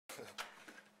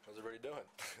everybody doing?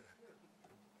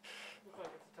 Looks like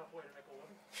it's a tough way to make a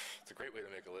living. It's a great way to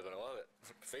make a living. I love it.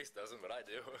 Face doesn't, but I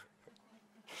do.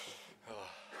 You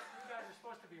guys are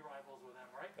supposed to be rivals with them,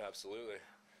 right? Absolutely.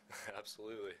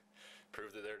 Absolutely.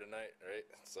 Proved it there tonight, right?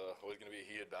 It's always going to be a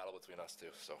heated battle between us two.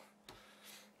 So.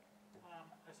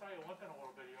 I saw you limping a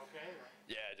little bit. You okay? Or?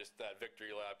 Yeah, just that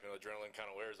victory lap. You know, adrenaline kind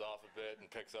of wears off a bit and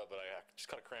picks up, but I just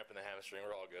got a cramp in the hamstring.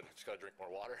 We're all good. Just got to drink more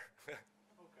water. Okay.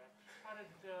 How did,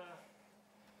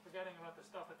 forgetting about the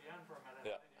stuff at the end for a minute,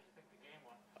 yeah. How did you think the game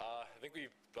went? I think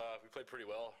we played pretty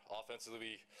well.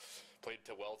 Offensively, we played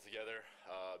well together.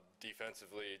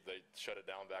 Defensively, they shut it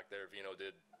down back there. Vino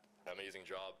did an amazing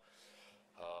job.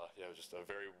 Yeah, it was just a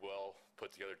very well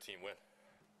put together team win.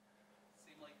 It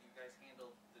seemed like you guys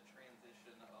handled the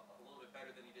transition a little bit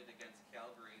better than you did against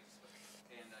Calgary,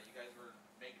 and you guys were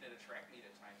making it a track meet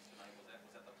at times tonight. Was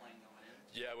that the plan going in?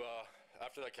 Yeah, well,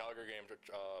 after that Calgary game,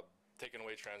 taking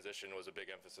away transition was a big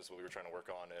emphasis what we were trying to work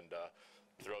on, and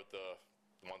throughout the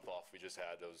month off we just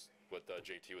had those what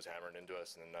JT was hammering into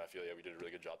us, and I feel we did a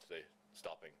really good job today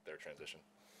stopping their transition.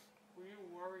 Were you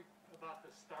worried about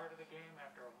the start of the game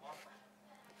after a month,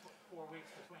 4 weeks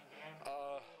between games?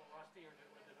 A little rusty, or did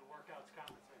the workouts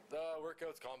compensate? The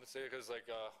workouts compensated because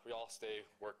we all stay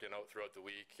working out throughout the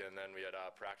week, and then we had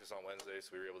practice on Wednesday,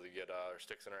 so we were able to get our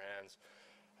sticks in our hands,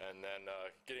 and then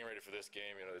getting ready for this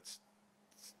game. You know, it's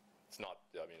not.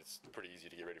 I mean, it's pretty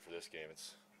easy to get ready for this game.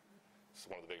 It's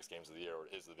one of the biggest games of the year, or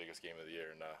is the biggest game of the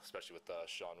year, and especially with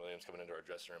Sean Williams coming into our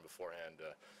dressing room beforehand,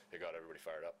 it got everybody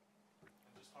fired up.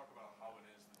 And just talk about how it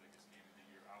is the biggest game of the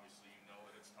year. Obviously, you know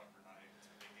it. It's Tucker night.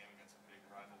 It's a big game against a big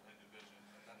rival in division,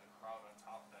 and then the crowd on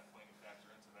top of that playing a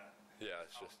factor into that. Yeah,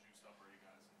 it's how just juiced up are you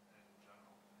guys in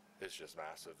general? It's just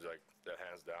massive. Like that,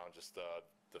 hands down. Just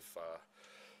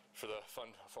for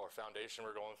our foundation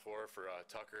we're going for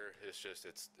Tucker,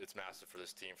 it's massive for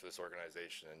this team, for this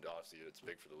organization, and obviously it's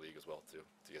big for the league as well too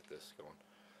to get this going.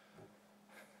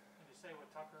 Did you say what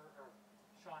Tucker or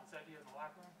Sean said to you in the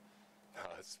locker room?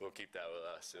 We'll keep that with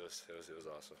us. It was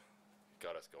awesome.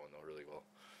 Got us going though really well.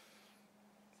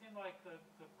 It seemed like the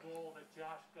goal that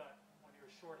Josh got when you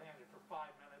were shorthanded for 5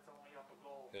 minutes, only up a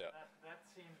goal. Yeah. That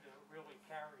seemed to really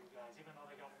carry you guys, even though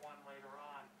they got one later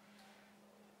on.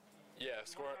 Yeah,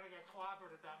 you weren't going to get clobbered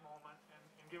at that moment and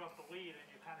give up the lead, and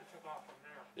you kind of took off from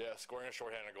there. Yeah, scoring a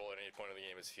shorthanded goal at any point in the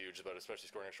game is huge, but especially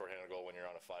scoring a shorthanded goal when you're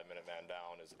on a 5-minute man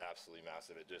down is absolutely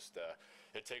massive. It just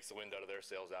it takes the wind out of their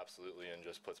sails absolutely and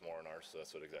just puts more on ours. So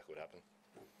that's exactly what happened.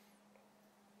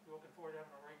 You looking forward to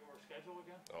having a regular schedule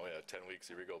again? Oh yeah, 10 weeks.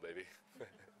 Here we go, baby.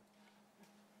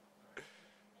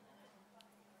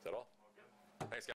 Is that all?